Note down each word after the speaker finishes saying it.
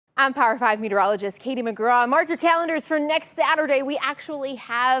I'm Power 5 meteorologist Katie McGraw. Mark your calendars for next Saturday. We actually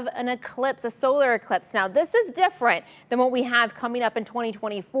have an eclipse, a solar eclipse. Now, this is different than what we have coming up in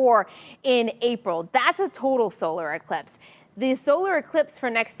 2024 in April. That's a total solar eclipse. The solar eclipse for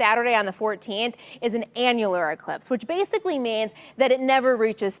next Saturday on the 14th is an annular eclipse, which basically means that it never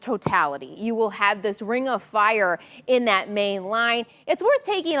reaches totality. You will have this ring of fire in that main line. It's worth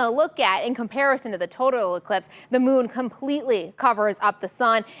taking a look at in comparison to the total eclipse. The moon completely covers up the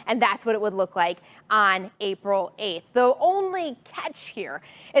sun, and that's what it would look like on April 8th. The only catch here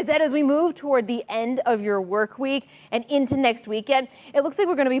is that as we move toward the end of your work week and into next weekend, it looks like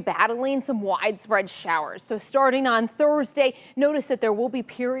we're going to be battling some widespread showers. So starting on Thursday, notice that there will be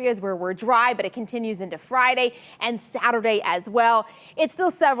periods where we're dry, but it continues into Friday and Saturday as well. It's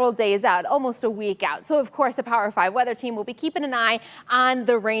still several days out, almost a week out. So of course, the Power 5 weather team will be keeping an eye on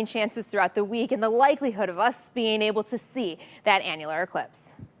the rain chances throughout the week and the likelihood of us being able to see that annular eclipse.